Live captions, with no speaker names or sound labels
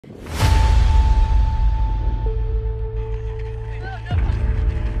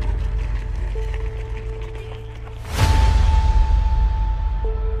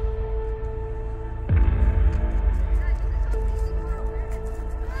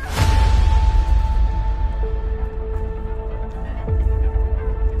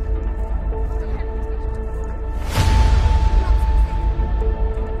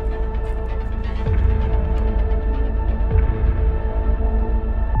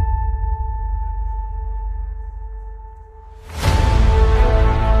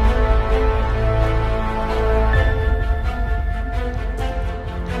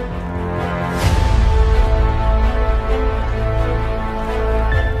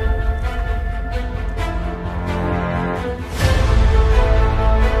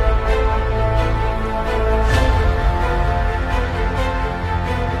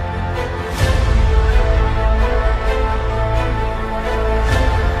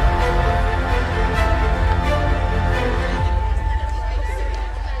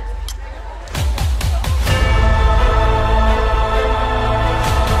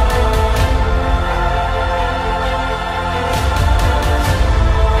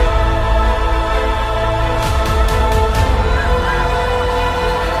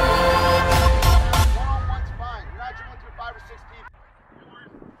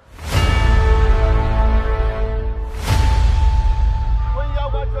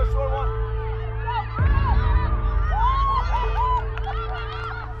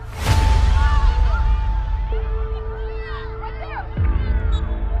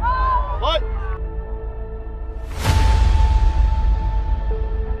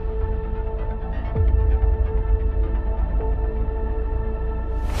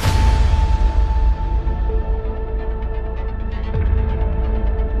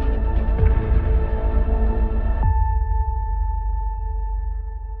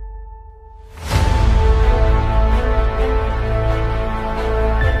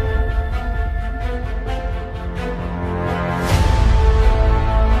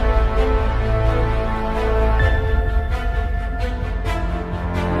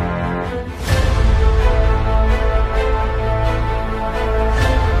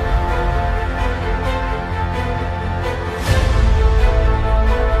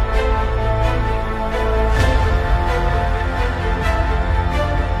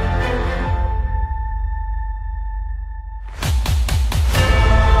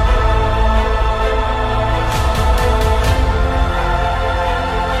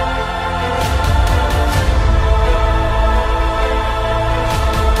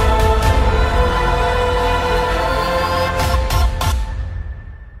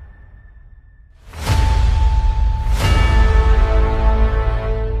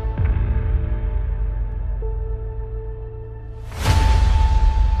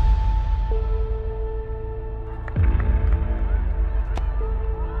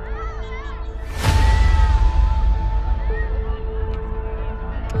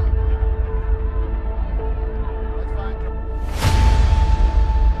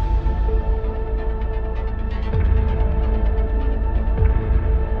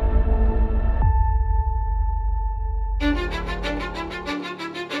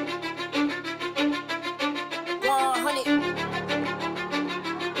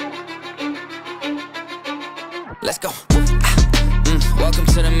Let's go. Welcome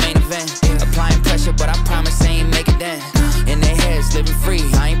to the main event. Applying pressure, but I promise I ain't make it then. In their heads, living free,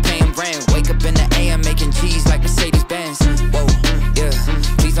 I ain't paying rent. Wake up in the AM, making G's like Mercedes-Benz. Whoa, yeah,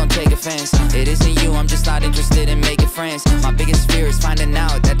 please don't take offense. It isn't you, I'm just not interested in making friends. My biggest fear is finding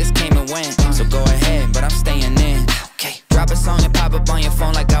out that this came and went. So go ahead, but I'm staying in. Okay, drop a song and pop up on your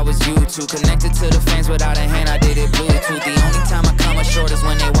phone like I was YouTube. Connected to the fans without a hand, I did it Bluetooth. The only time I come up short is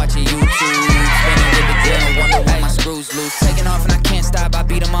when they watching YouTube. Spinning with the deal and wonder why my screws loose. Taking off and I can't stop, I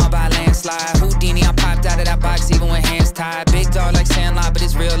beat them all by a landslide. Houdini, I popped out of that box even with hands tied. Big dog like Sandlot, but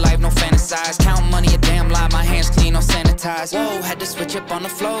it's real life, no fantasize. Count money, a damn lie, my hands clean, no sanitize. Whoa, had to switch up on the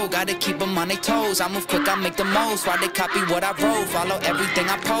flow, gotta keep them on their toes. I move quick, I make the most, while they copy what I wrote. Follow everything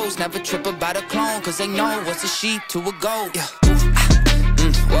I post, never trip about a clone. Cause they know what's a sheep to a goat. Yeah.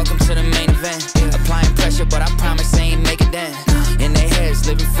 Welcome to the main event. Applying pressure, but I promise I ain't make it then. In their heads,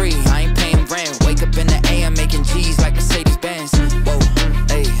 living free, I ain't paying rent. Wake up in the AM, making G's like Mercedes-Benz. Whoa,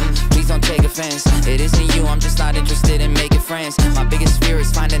 hey, please don't take offense. It isn't you, I'm just not interested in making friends. My biggest fear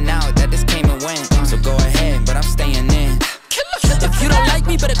is finding out that this came and went. So go ahead, but I'm staying in. If you don't like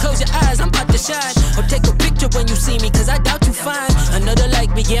me, better close your eyes, I'm about to shine. Or take a picture when you see me, cause I doubt you find another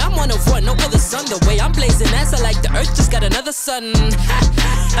like me. Yeah, I'm one of one, no other son. The way I'm blazing, that's like the earth just got another sun.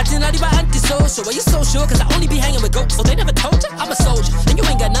 I did not even anti-social. Why you so sure? Cause I only be hanging with goats. So they never told you I'm a soldier, and you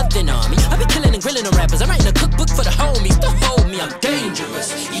ain't got nothing on me. I be killing and grilling the rappers. I'm writing a cookbook for the homies. Don't hold me, I'm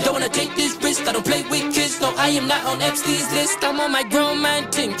dangerous. You don't wanna take this risk. I don't play with kids. No, I am not on Epstein's list. I'm on my grown man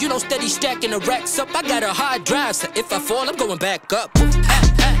thing. You know, steady stacking the racks up. I got a hard drive, so if I fall, I'm going back up.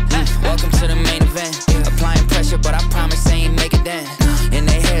 Welcome to the main event. Applying pressure, but I promise I ain't make it then. In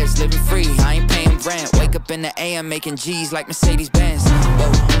their heads, living free, I ain't paying rent. Wake up in the AM, making G's like Mercedes-Benz.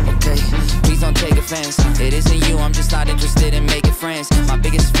 Whoa, okay, please don't take offense. It isn't you, I'm just not interested in making friends. My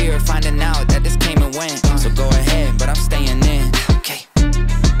biggest fear is finding out that this came and went. So go ahead, but I'm staying in. Okay.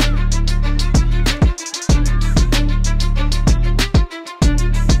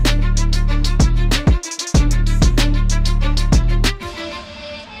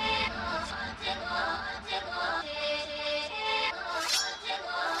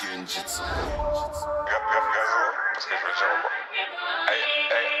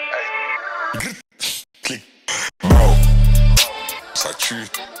 Bro, ça tue,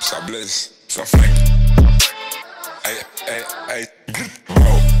 ça blesse, ça flingue. Aïe, aïe, aïe.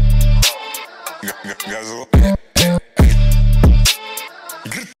 Bro, gazo. Aïe, aïe.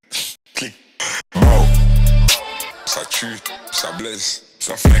 Clic. Bro, ça tue, ça blesse,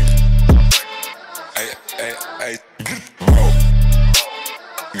 ça flingue. Aïe, aïe, aïe. Bro,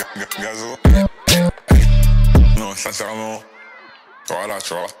 gazo. Aïe, aïe. Non, sincèrement, voilà,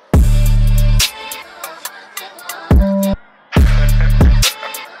 tu vois.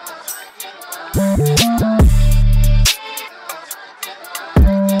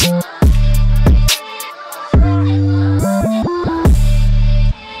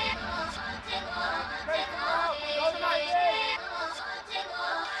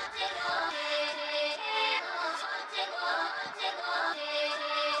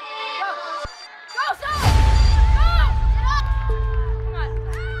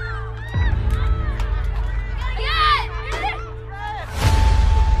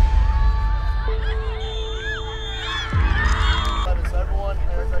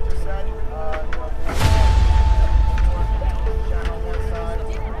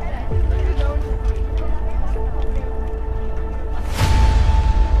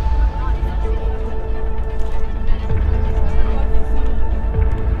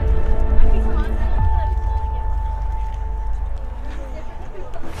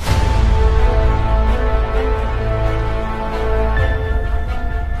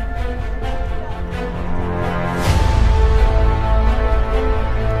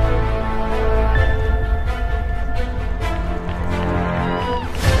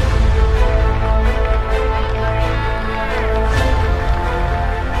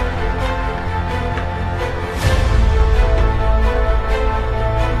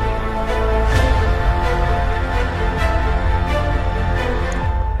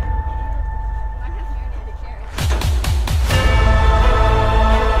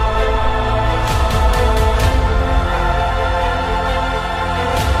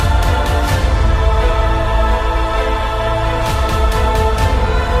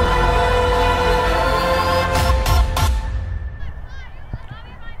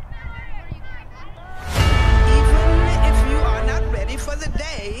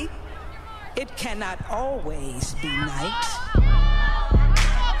 It cannot always be night.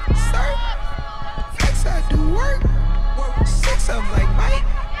 Sir, flex I do work. 6 of like Mike.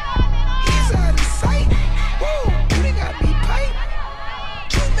 He's out of sight. Whoa.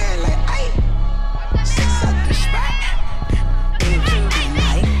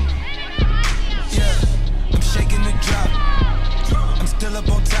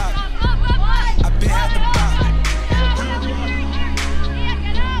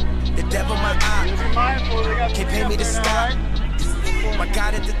 Can't pay me to stop. My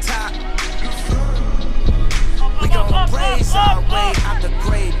God at the top. We gon' praise our way out the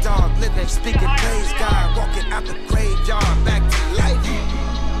grave, dog. Living, speaking, praise God. Walking out the graveyard, back to life.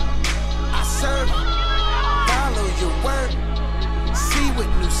 I serve, follow your word, see with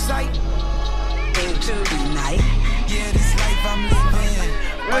new sight. Into the night. Yeah, this life I'm living.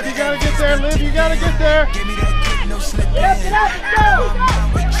 Liv, you gotta get there, Liv, you gotta get there. Give me that good, no slipping. Get up, go!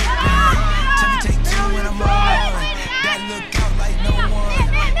 Tell me take two when I'm on. That look out like no one. Keep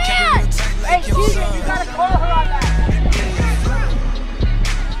it real tight like your son. You gotta call her on that.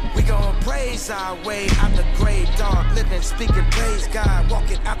 We gon' praise our way out the grave, dog. Living, speaking, praise God.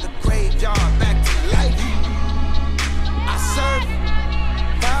 Walking out the graveyard, back to life. I serve,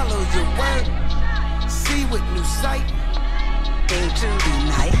 follow your word, see with new sight. Into the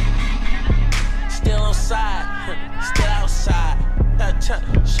night. Still outside, still outside.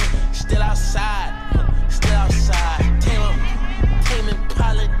 Still outside, still outside. Tame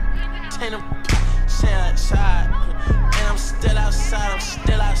Impala, stay outside. And I'm still outside,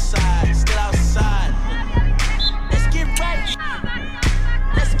 still outside. Let's get right.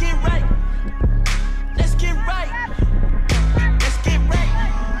 Let's get right. Let's get right. Let's get right.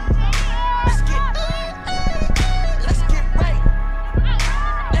 Let's get right.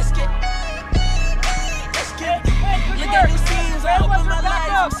 Let's get. Look at these scenes, I open my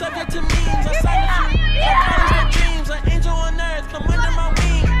life. I'm subject to memes, I sign a few. I promise their dreams, an angel on earth, come under my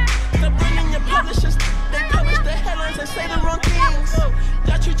wing. Stop running your publishers, they publish the headlines and say the wrong things.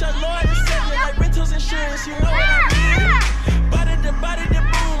 Y'all treat your lawyer and savior like rentals insurance, you know what I mean? Body the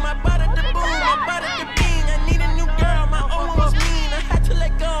boom, I body the boom, I body the bean. I need a new girl, my old one was mean. I had to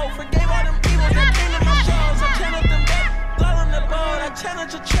let go, forgave all them evils that came to my shows. I channeled them back, blood on the boat. I channeled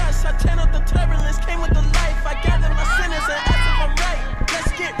your trust, I channeled the turbulence, came with the life. I gathered my sinners and asked if I'm right.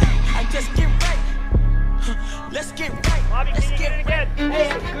 Let's get right, I just get right. Let's get right, let's get right. Hey,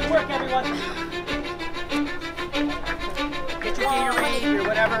 good work, everyone. Get your Gatorade or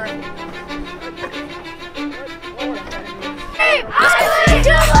whatever. Hey, let's go.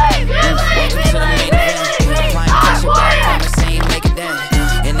 Welcome to the main event. Applying pressure, but I promise I ain't making that.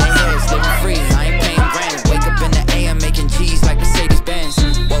 In their heads, living free, I ain't paying rent. Wake up in the AM making G's like Mercedes-Benz.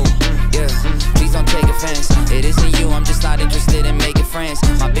 Whoa, yeah, please don't take offense. It isn't you, I'm just not interested in making friends.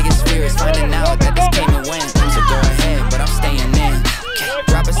 My biggest fear is finding out that this came and went. So go ahead, but I'm staying in.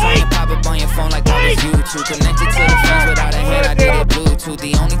 Drop a sign and pop up on your phone like I was YouTube. Connected to the friends without a hand, I did it Bluetooth.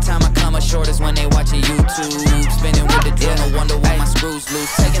 The only time I come up short is when they watching YouTube. Spinning with the drill, no wonder why my screws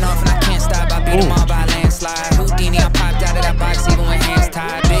loose. Taking off and I can't stop, I beat them all by landslide. Houdini, I popped out of that box even with hands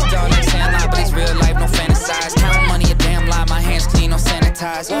tied. Big dog like Sandlot, but it's real life, no fantasize. Counting money a damn lie, my hands clean, no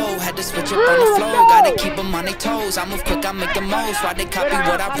sanitize. Whoa, had to switch up on the flow, gotta keep them on their toes. I move quick, I make the most, why they copy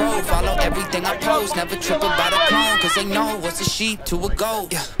what I wrote. Follow everything I post, never trip about a clone. Cause they know what's a sheep to a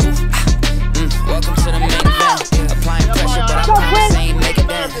goat. Yeah. Welcome to the main event. Applying pressure, but I promise I ain't making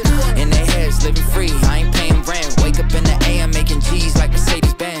that. In their heads, living free, I ain't paying rent. Wake up in the AM making G's like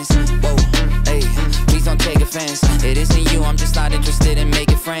Mercedes-Benz. Whoa, hey, please don't take offense. It isn't you, I'm just not interested in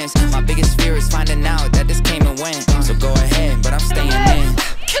making friends. My biggest fear is finding out that this came and went. So go ahead, but I'm staying in.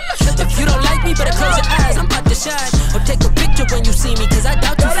 If you don't like me, better close your eyes, I'm about to shine. Or take a picture when you see me, cause I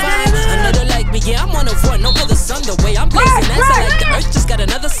doubt you find another like me, yeah, I'm one of one, no other son. The way I'm blazing, that's like the earth just got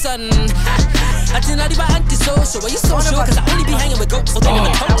another sun. I did not even anti-social, are you social? Cause I only be hanging with goats, so they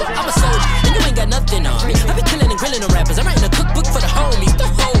never told you I'm a soldier, and you ain't got nothing on me. I be killing and grilling the rappers, I'm writing a cookbook for the homies.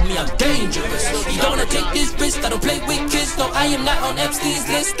 Don't hold me, I'm dangerous. You don't wanna take this risk, I don't play with kids. No, I am not on Epstein's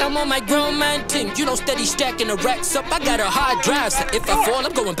list, I'm on my grown man thing. You know, steady stacking the racks up, I got a hard drive, so if I fall,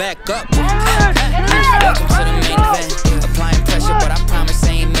 I'm going back up. Welcome to the main event. Applying pressure, but I promise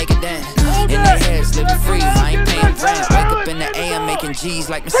I ain't making that. In their heads, living free, I ain't paying rent. Wake up in the AM making G's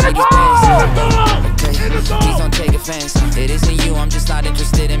like Mercedes-Benz. Okay, please don't take offense. It isn't you, I'm just not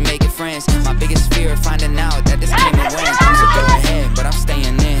interested in making friends. My biggest fear of finding out